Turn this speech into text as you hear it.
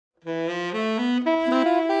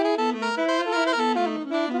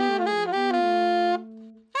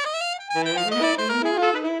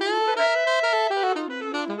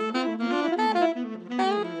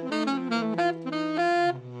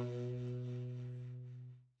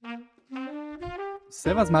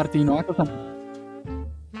Servus Martino, ako sa...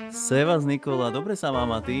 Servus Nikola, dobre sa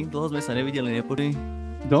mám a ty? Dlho sme sa nevideli, nepočuli?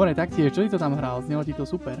 Dobre, taktiež, čo ti to tam hral? Znelo ti to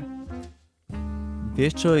super.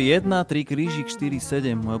 Vieš čo, 1, 3, krížik, 4,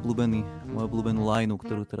 7, moju obľúbenú lineu,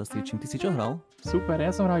 ktorú teraz cvičím. Ty si čo hral? Super,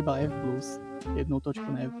 ja som hral iba F+, jednu točku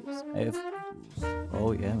na F+. F+,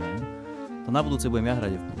 oh yeah man. To na budúce budem ja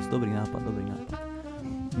hrať F+, dobrý nápad.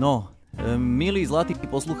 No, milí zlatí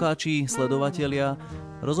poslucháči, sledovatelia,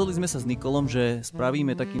 rozhodli sme sa s Nikolom, že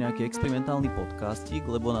spravíme taký nejaký experimentálny podcastík,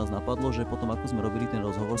 lebo nás napadlo, že potom ako sme robili ten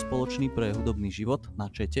rozhovor spoločný pre hudobný život na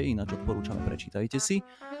čete, ináč odporúčame, prečítajte si,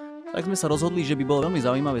 tak sme sa rozhodli, že by bolo veľmi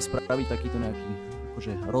zaujímavé spraviť takýto nejaký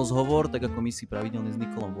rozhovor, tak ako my si pravidelne s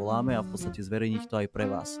Nikolom voláme a v podstate zverejniť to aj pre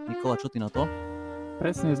vás. Nikola, čo ty na to?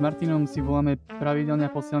 Presne, s Martinom si voláme pravidelne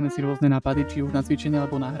a posielame si rôzne nápady, či už na cvičenie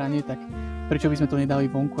alebo na hranie, tak prečo by sme to nedali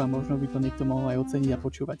vonku a možno by to niekto mohol aj oceniť a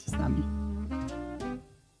počúvať s nami.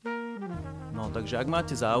 No, takže ak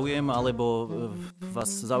máte záujem, alebo vás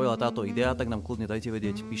zaujala táto idea, tak nám kľudne dajte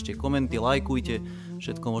vedieť, píšte komenty, lajkujte,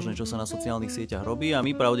 všetko možné, čo sa na sociálnych sieťach robí a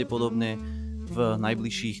my pravdepodobne v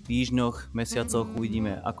najbližších týždňoch, mesiacoch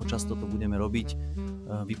uvidíme, ako často to budeme robiť.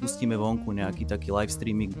 Vypustíme vonku nejaký taký live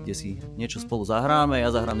streaming, kde si niečo spolu zahráme,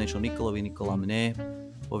 ja zahrám niečo Nikolovi, Nikola mne,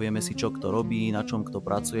 povieme si, čo kto robí, na čom kto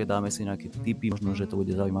pracuje, dáme si nejaké tipy, možno, že to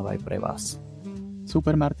bude zaujímavé aj pre vás.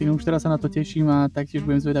 Super Martin, už teraz sa na to teším a taktiež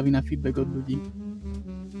budem zvedavý na feedback od ľudí.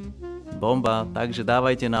 Bomba, takže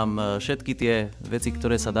dávajte nám všetky tie veci,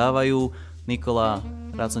 ktoré sa dávajú. Nikola,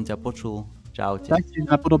 rád som ťa počul. Čaute.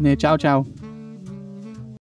 Taktiež napodobne, čau.